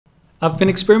I've been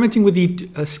experimenting with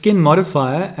the skin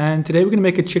modifier, and today we're going to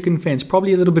make a chicken fence,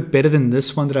 probably a little bit better than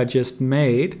this one that I just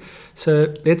made.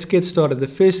 So let's get started. The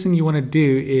first thing you want to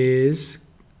do is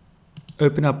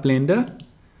open up Blender.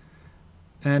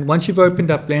 And once you've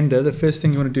opened up Blender, the first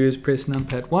thing you want to do is press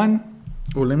numpad 1.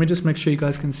 Or let me just make sure you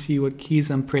guys can see what keys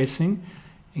I'm pressing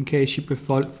in case you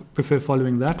prefer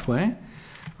following that way.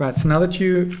 Right, so now that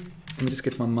let me just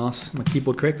get my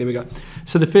keyboard correct. There we go.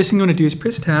 So the first thing you want to do is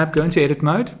press tab, go into edit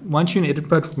mode. Once you're in edit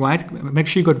mode, make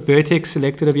sure you got vertex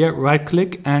selected over here, right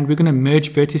click, and we're going to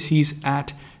merge vertices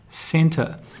at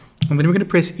center. And then we're going to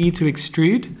press E to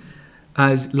extrude,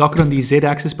 lock it on the Z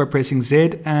axis by pressing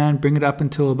Z and bring it up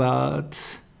until about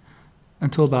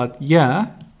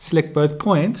here. Select both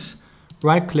points,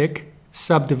 right click,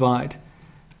 subdivide.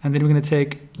 And then we're going to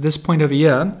take this point over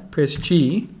here, press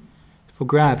G,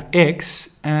 grab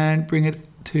X and bring it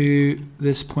to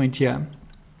this point here.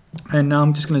 And now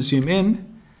I'm just going to zoom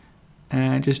in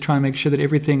and just try and make sure that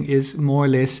everything is more or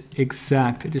less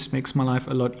exact. It just makes my life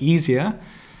a lot easier,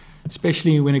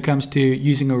 especially when it comes to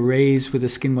using arrays with a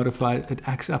skin modifier that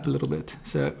acts up a little bit.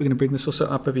 So we're going to bring this also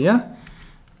up over here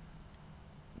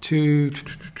to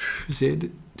Z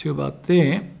to about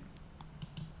there.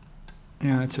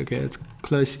 Yeah, it's okay. It's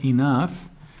close enough.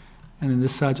 And then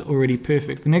this side's already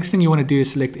perfect. The next thing you want to do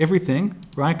is select everything,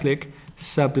 right click,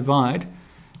 subdivide,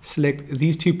 select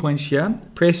these 2 points here,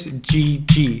 press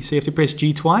GG. So you have to press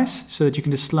G twice so that you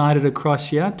can just slide it across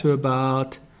here to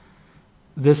about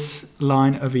this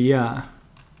line over here.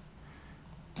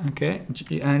 Okay,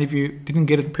 and if you didn't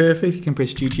get it perfect, you can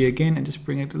press GG again and just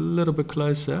bring it a little bit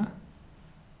closer.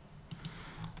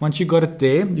 Once you got it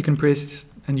there, you can press,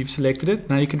 and you've selected it,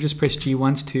 now you can just press G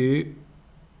once to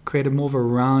create a more of a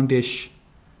roundish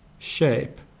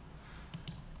shape.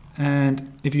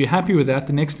 And if you're happy with that,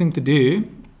 the next thing to do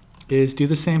is do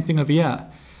the same thing over here.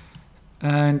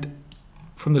 And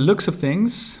from the looks of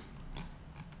things,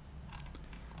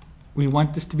 we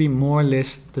want this to be more or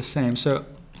less the same. So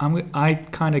I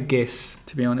kind of guess,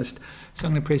 to be honest. So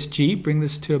I'm going to press G, bring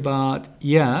this to about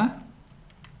here.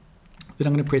 Then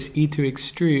I'm going to press E to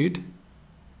extrude.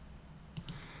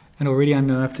 And already I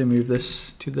know I have to move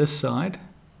this to this side.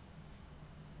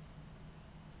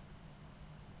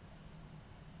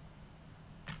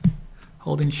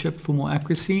 Holding shift for more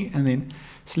accuracy, and then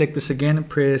select this again and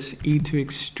press E to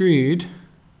extrude.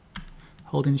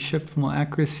 Holding shift for more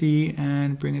accuracy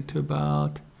and bring it to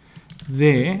about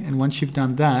there. And once you've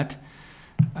done that,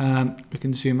 we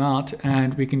can zoom out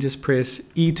and we can just press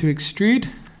E to extrude,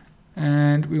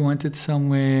 and we want it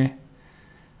somewhere,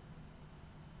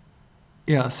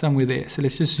 yeah, somewhere there. So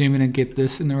let's just zoom in and get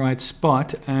this in the right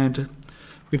spot, and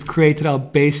we've created our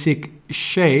basic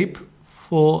shape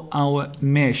for our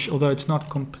mesh, although it's not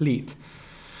complete.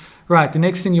 Right, the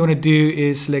next thing you want to do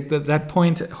is select that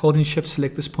point, holding shift,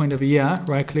 select this point over here,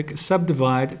 right click,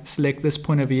 subdivide, select this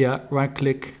point over here, right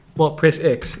click, well, press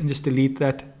X and just delete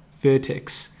that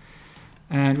vertex.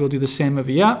 And we'll do the same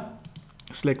over here.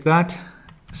 Select that,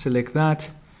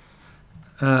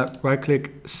 right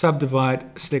click,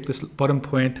 subdivide, select this bottom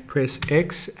point, press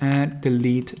X and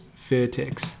delete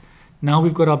vertex. Now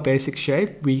we've got our basic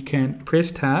shape. We can press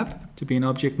tab to be in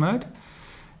object mode,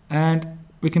 and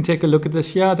we can take a look at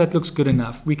this. Yeah, that looks good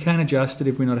enough. We can adjust it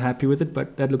if we're not happy with it,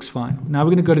 but that looks fine. Now we're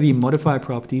going to go to the modifier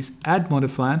properties, add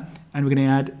modifier, and we're going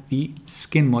to add the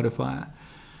skin modifier.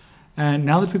 And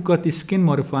now that we've got the skin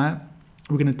modifier,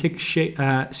 we're going to tick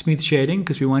smooth shading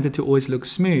because we want it to always look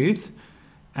smooth,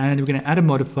 and we're going to add a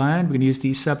modifier, and we're going to use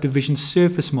the subdivision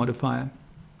surface modifier.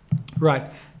 Right.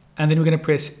 And then we're going to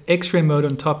press X-ray mode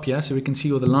on top here so we can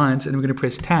see all the lines, and we're going to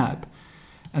press tab.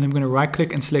 And then we're going to right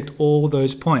click and select all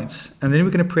those points. And then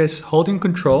we're going to press holding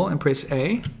control and press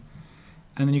A.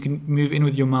 And then you can move in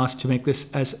with your mouse to make this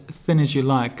as thin as you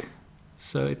like,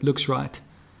 so it looks right.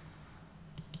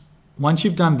 Once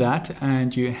you've done that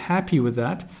and you're happy with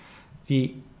that,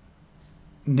 the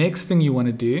next thing you want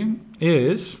to do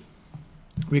is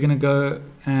we're going to go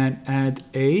and add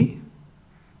a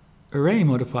array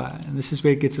modifier, and this is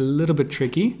where it gets a little bit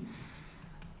tricky.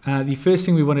 The first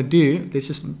thing we want to do, let's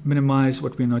just minimize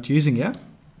what we're not using here.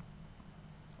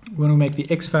 We want to make the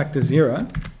X factor 0.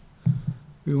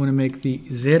 We want to make the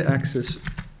Z axis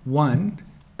 1,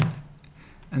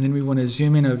 and then we want to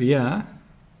zoom in over here,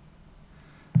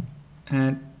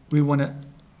 and we want to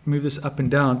move this up and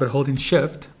down, but holding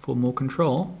shift for more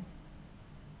control.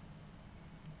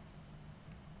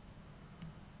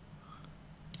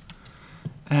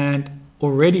 And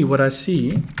already what I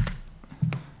see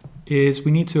is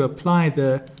we need to apply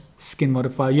the skin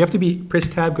modifier. You have to press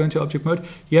tab, go into object mode.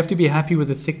 You have to be happy with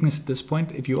the thickness at this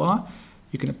point. If you are,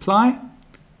 you can apply,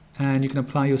 and you can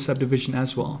apply your subdivision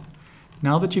as well.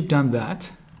 Now that you've done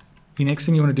that, the next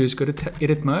thing you want to do is go to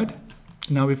edit mode.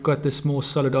 Now we've got this more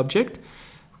solid object.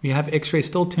 We have X-ray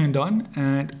still turned on,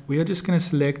 and we are just going to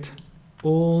select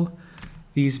all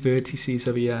these vertices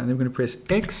over here, and then we're going to press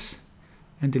X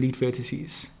and delete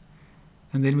vertices.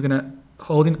 And then we're going to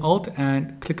hold in Alt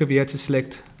and click over here to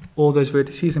select all those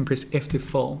vertices and press F to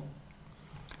fill.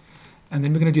 And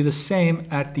then we're going to do the same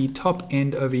at the top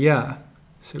end over here.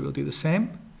 So we'll do the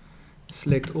same.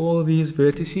 Select all these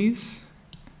vertices.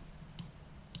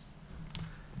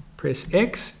 Press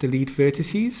X, delete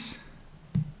vertices.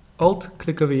 Alt,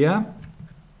 click over here.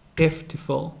 F to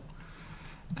fill.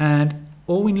 And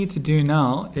all we need to do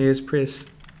now is press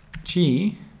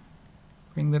G.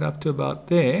 Bring that up to about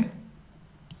there.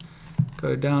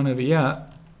 Go down over here.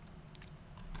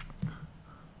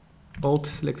 Alt,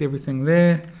 select everything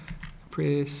there.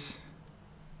 Press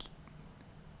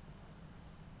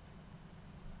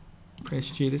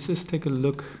G. Let's just take a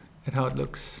look at how it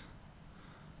looks.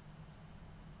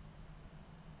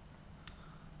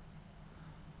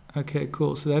 Okay,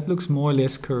 cool. So that looks more or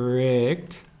less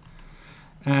correct.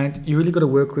 And you really got to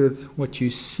work with what you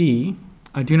see.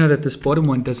 I do know that this bottom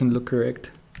one doesn't look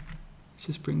correct. Let's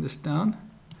just bring this down.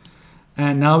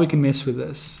 And now we can mess with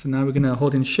this. So now we're going to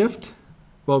hold in Shift.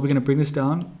 Well, we're going to bring this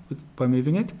down by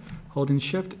moving it. Hold in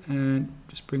Shift and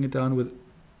just bring it down with a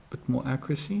bit more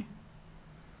accuracy.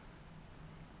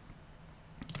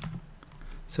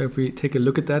 So if we take a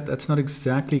look at that, that's not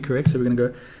exactly correct. So we're going to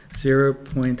go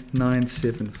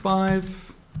 0.975.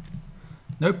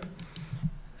 Nope.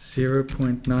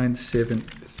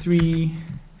 0.973.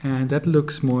 And that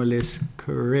looks more or less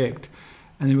correct.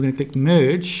 And then we're going to click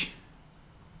Merge.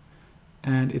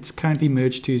 And it's currently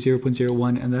merged to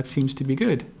 0.01, and that seems to be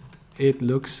good. It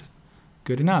looks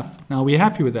good enough. Now we're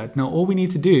happy with that. Now all we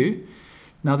need to do,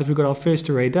 now that we've got our first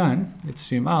array done, let's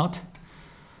zoom out,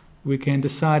 we can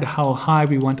decide how high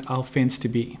we want our fence to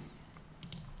be.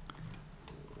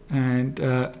 And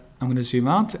I'm going to zoom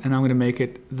out, and I'm going to make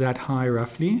it that high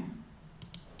roughly.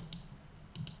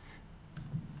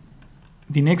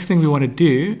 The next thing we want to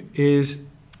do is,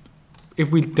 if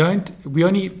we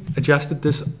only adjusted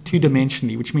this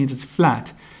two-dimensionally, which means it's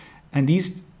flat. And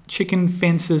these chicken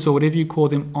fences, or whatever you call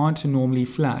them, aren't normally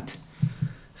flat.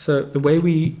 So the way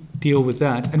we deal with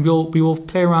that, and we will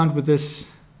play around with this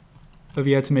over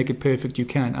here to make it perfect. You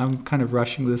can. I'm kind of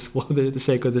rushing this for the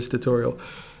sake of this tutorial. It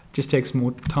just takes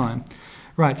more time.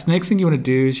 Right, so the next thing you want to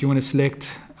do is you want to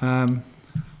select, I'm going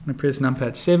to press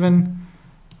numpad 7.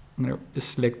 I'm going to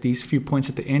just select these few points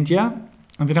at the end here.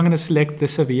 And then I'm going to select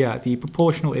this over here, the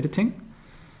proportional editing.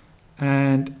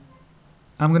 And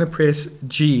I'm going to press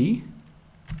G.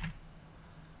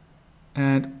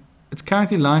 And it's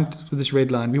currently lined with this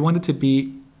red line. We want it to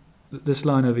be this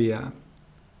line over here.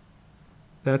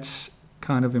 That's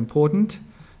kind of important.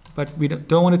 But we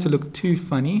don't want it to look too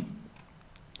funny.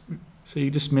 So you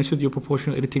just mess with your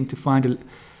proportional editing to find a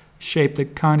shape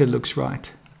that kind of looks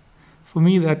right. For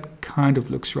me, that kind of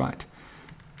looks right.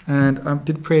 And I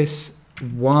did press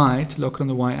Y to lock it on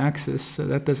the Y axis, so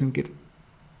that doesn't get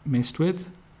messed with.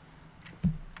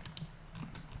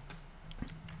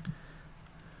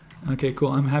 Okay,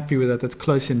 cool. I'm happy with that. That's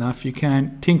close enough. You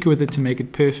can tinker with it to make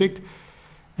it perfect.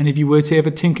 And if you were to ever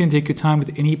tinker and take your time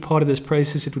with any part of this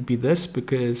process, it would be this,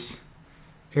 because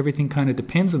everything kind of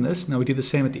depends on this. Now we do the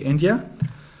same at the end here.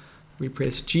 We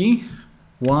press G,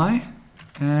 Y,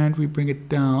 and we bring it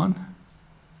down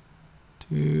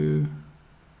to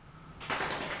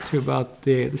about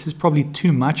there. This is probably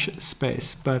too much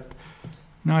space, but you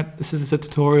know what? This is a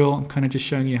tutorial. I'm kind of just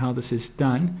showing you how this is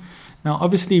done. Now,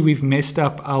 obviously, we've messed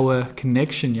up our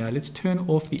connection here. Let's turn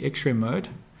off the X-ray mode,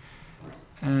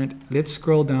 and let's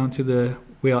scroll down to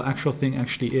where our actual thing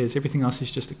actually is. Everything else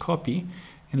is just a copy,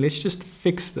 and let's just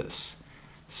fix this.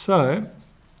 So,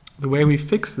 the way we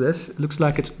fix this, it looks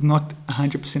like it's not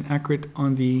 100% accurate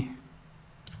on the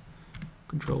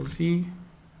Control Z.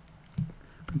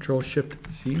 Control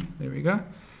Shift Z, there we go.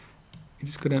 You're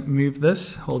just going to move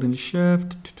this, holding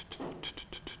Shift.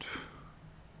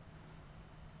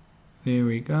 There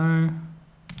we go.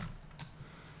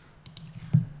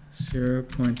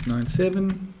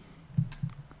 0.97.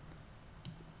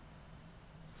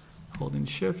 Holding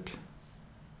Shift.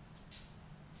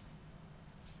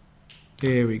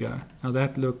 There we go. Now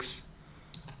that looks,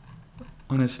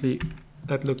 honestly,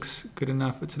 that looks good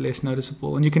enough. It's less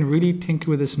noticeable, and you can really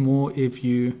tinker with this more if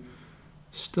you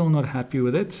still not happy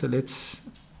with it. So let's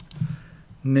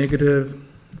negative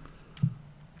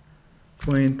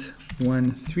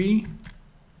 0.13,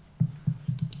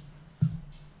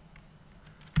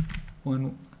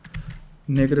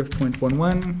 negative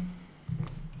 0.11,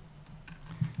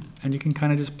 And you can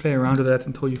kind of just play around with that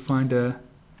until you find a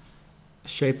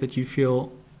shape that you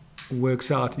feel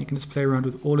works out. And you can just play around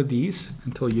with all of these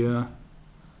until you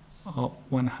are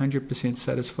 100%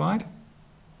 satisfied.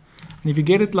 And if you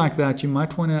get it like that, you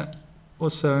might want to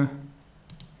also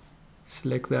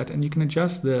select that, and you can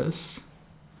adjust this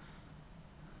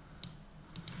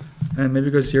and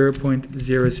maybe go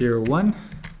 0.001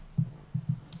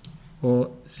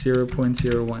 or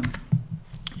 0.01.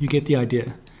 You get the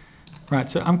idea. Right,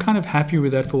 so I'm kind of happy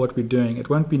with that for what we're doing. It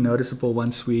won't be noticeable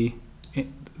once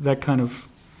that kind of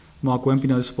mark won't be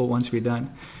noticeable once we're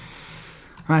done.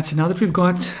 Right, so now that we've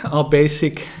got our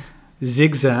basic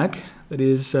zigzag that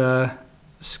is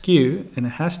skew, and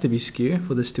it has to be skew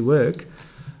for this to work,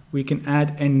 we can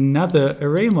add another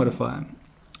array modifier.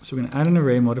 So we're going to add an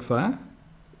array modifier,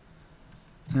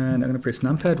 and I'm going to press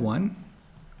numpad 1.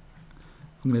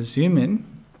 I'm going to zoom in.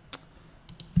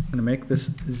 I'm going to make this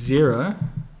 0.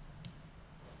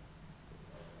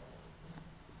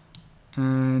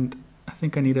 And I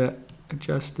think I need to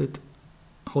adjust it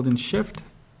holding shift.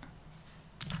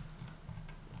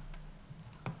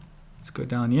 Let's go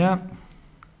down here.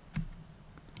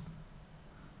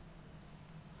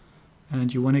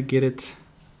 And you want to get it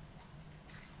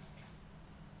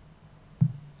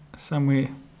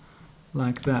somewhere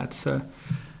like that. So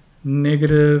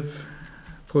negative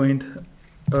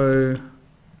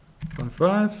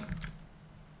 0.055.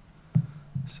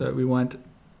 So we want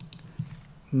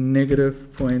negative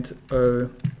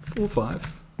 0.045.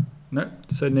 No,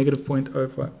 so negative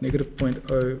 0.05. Negative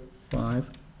 0.05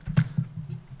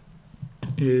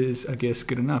 is, I guess,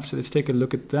 good enough. So let's take a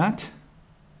look at that.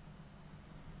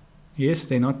 Yes,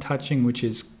 they're not touching, which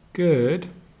is good.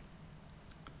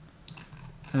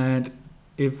 And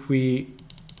if we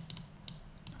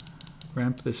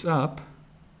ramp this up,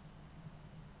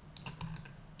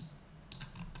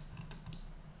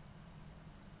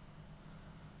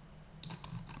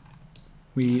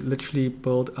 we literally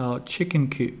build our chicken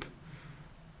coop.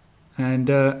 And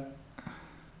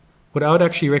what I would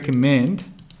actually recommend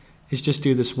is just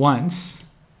do this once.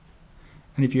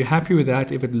 And if you're happy with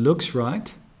that, if it looks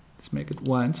right, let's make it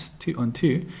once, 2 on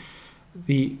 2.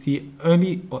 The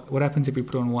only, what happens if we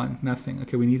put on 1? Nothing.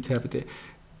 Okay, we need to have it there.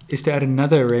 Is to add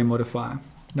another array modifier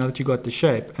now that you got the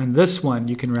shape. And this one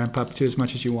you can ramp up to as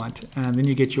much as you want. And then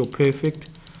you get your perfect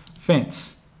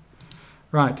fence.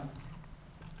 Right.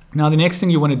 Now the next thing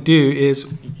you want to do is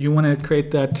you want to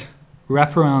create that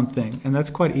wraparound thing. And that's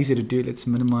quite easy to do. Let's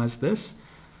minimize this.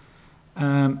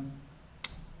 And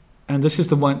this is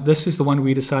the one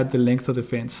we decide the length of the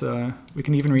fence. So we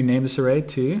can even rename this array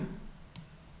to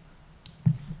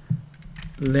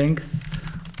length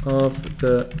of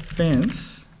the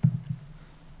fence.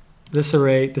 This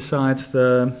array decides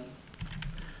the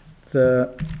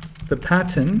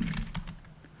pattern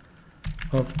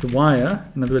of the wire,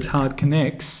 in other words how it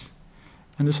connects,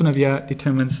 and this one over here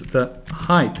determines the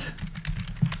height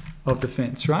of the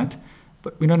fence, right?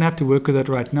 But we don't have to work with that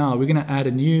right now. We're going to add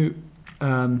a new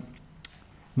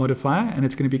modifier, and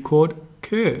it's going to be called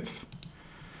curve.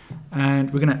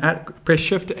 And we're going to press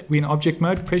shift, we're in object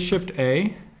mode, press shift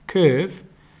A, curve,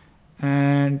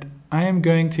 and I am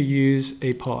going to use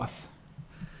a path.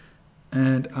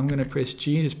 And I'm going to press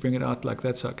G, just bring it out like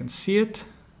that so I can see it.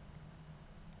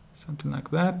 Something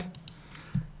like that.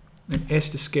 Then S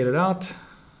to scale it out.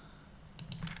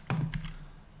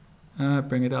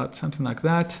 Bring it out, something like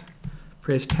that.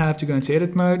 Press tab to go into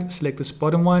edit mode, select this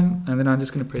bottom one, and then I'm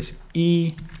just going to press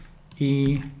E,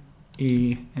 E,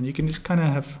 E, and you can just kind of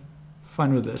have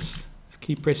fun with this. Just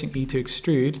keep pressing E to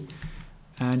extrude,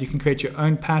 and you can create your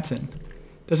own pattern.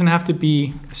 It doesn't have to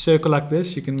be a circle like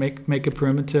this. You can make a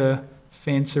perimeter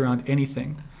fence around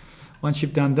anything. Once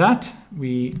you've done that,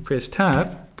 we press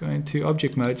tab, go into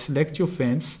object mode, select your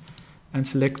fence, and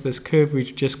select this curve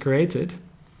we've just created.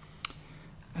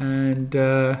 And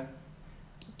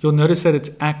you'll notice that it's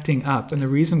acting up, and the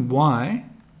reason why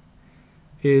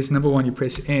is, number one, you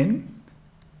press N,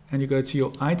 and you go to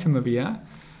your item over here,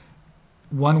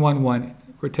 111,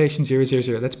 rotation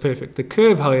 000, that's perfect. The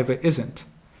curve, however, isn't.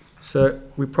 So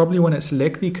we probably want to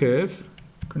select the curve,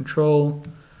 control,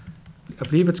 I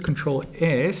believe it's control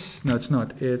S, no it's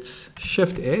not, it's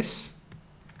shift S,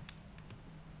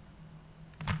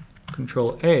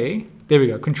 control A, there we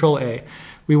go, control A.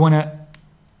 We want to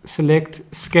select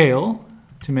scale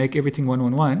to make everything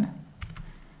 111,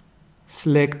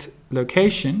 select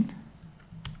location,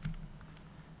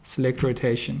 select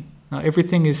rotation. Now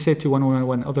everything is set to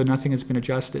 111, although nothing has been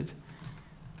adjusted,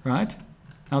 right?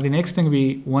 Now the next thing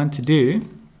we want to do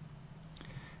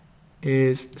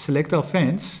is select our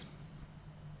fence,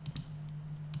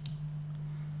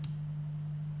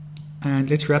 And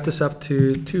let's wrap this up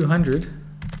to 200.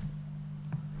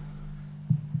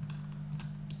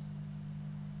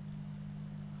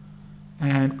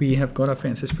 And we have got our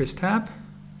fence. Let's press tab.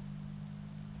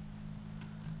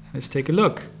 Let's take a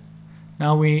look.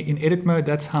 Now we're in edit mode,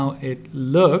 that's how it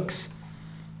looks.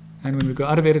 And when we go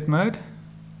out of edit mode,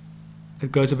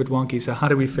 it goes a bit wonky. So how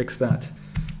do we fix that?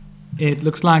 It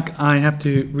looks like I have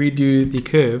to redo the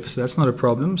curve, so that's not a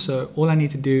problem. So all I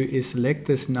need to do is select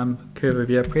this curve over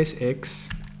here, press X,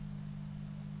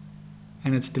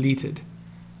 and it's deleted.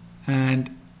 And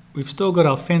we've still got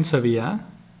our fence over here,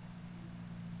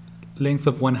 length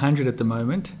of 100 at the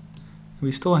moment.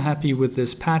 We're still happy with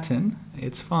this pattern.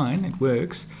 It's fine, it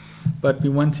works, but we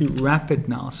want to wrap it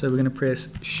now. So we're going to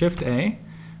press Shift A.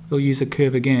 We'll use a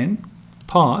curve again,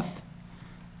 path,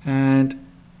 and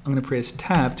I'm going to press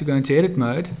tab to go into edit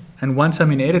mode. And once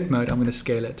I'm in edit mode, I'm going to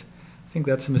scale it. I think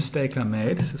that's a mistake I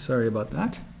made, so sorry about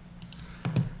that.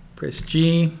 Press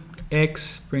G,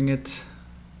 X, bring it,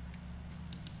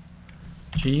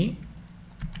 G,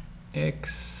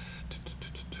 X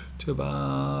to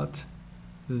about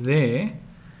there,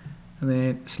 and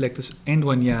then select this end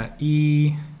one here,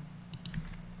 E,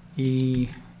 E,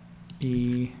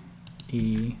 E,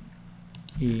 E,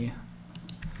 E,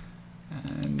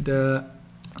 and I'm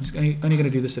just only going to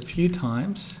do this a few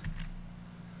times,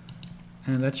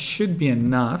 and that should be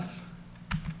enough.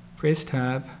 Press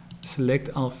tab, select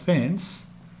our fence,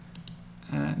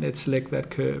 and let's select that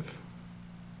curve.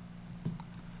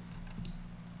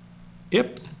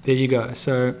 Yep, there you go.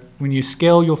 So when you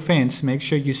scale your fence, make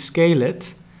sure you scale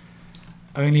it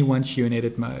only once you're in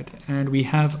edit mode. And we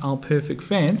have our perfect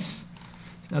fence.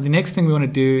 Now the next thing we want to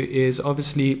do is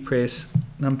obviously press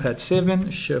numpad 7,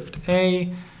 Shift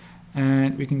A,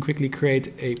 and we can quickly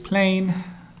create a plane.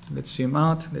 Let's zoom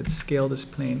out. Let's scale this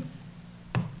plane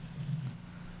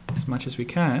as much as we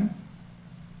can.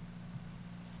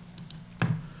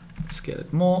 Let's scale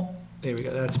it more. There we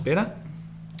go, that's better.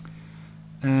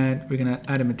 And we're going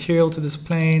to add a material to this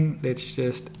plane. Let's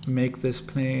just make this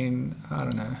plane, I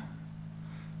don't know,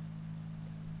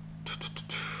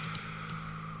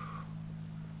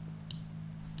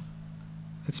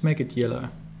 let's make it yellow.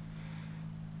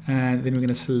 And then we're going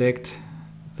to select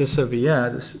this over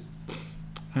here,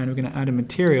 and we're going to add a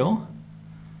material,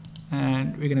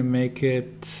 and we're going to make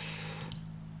it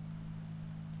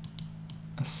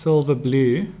a silver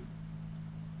blue.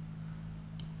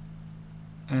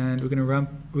 And we're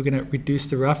going to reduce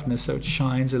the roughness so it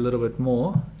shines a little bit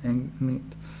more,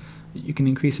 and you can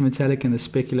increase the metallic and the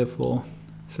specular for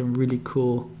some really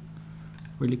cool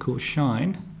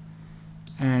shine.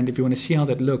 And if you want to see how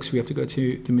that looks, we have to go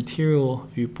to the material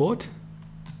viewport.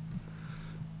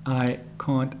 I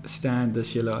can't stand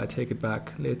this yellow, I take it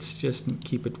back. Let's just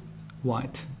keep it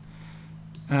white.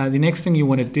 The next thing you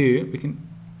want to do, we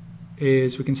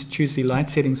can choose the light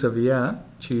settings over here,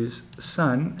 choose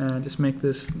sun, and just make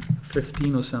this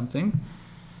 15 or something.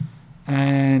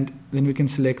 And then we can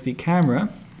select the camera,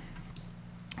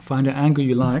 find an angle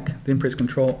you like, then press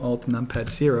Control Alt numpad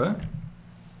 0.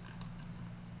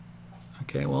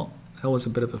 Okay, well, that was a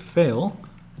bit of a fail.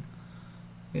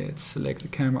 Let's select the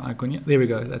camera icon. Yeah, there we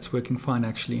go, that's working fine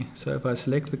actually. So if I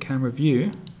select the camera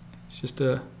view, it's just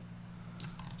let's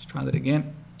try that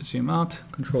again. Zoom out,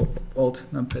 Control Alt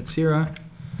numpad 0,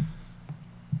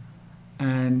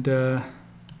 and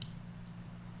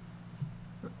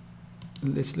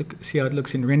let's see how it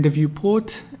looks in render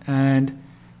viewport, and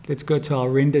let's go to our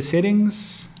render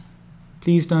settings.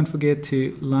 Please don't forget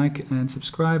to like and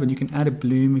subscribe, and you can add a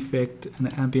bloom effect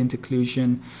and an ambient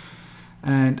occlusion,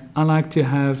 and I like to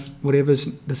have whatever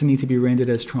doesn't need to be rendered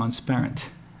as transparent.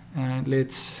 And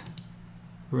let's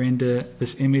render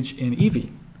this image in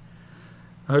Eevee.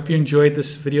 I hope you enjoyed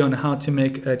this video on how to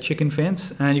make a chicken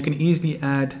fence, and you can easily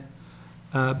add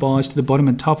bars to the bottom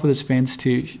and top of this fence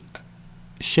to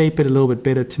shape it a little bit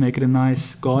better to make it a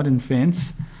nice garden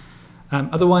fence.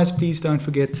 Otherwise, please don't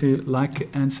forget to like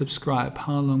and subscribe.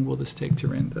 How long will this take to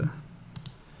render?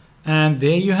 And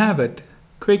there you have it.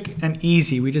 Quick and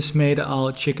easy. We just made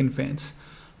our chicken fence.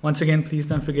 Once again, please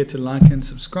don't forget to like and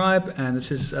subscribe. And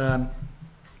this is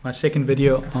my second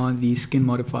video on the skin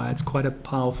modifier. It's quite a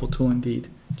powerful tool indeed.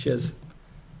 Cheers.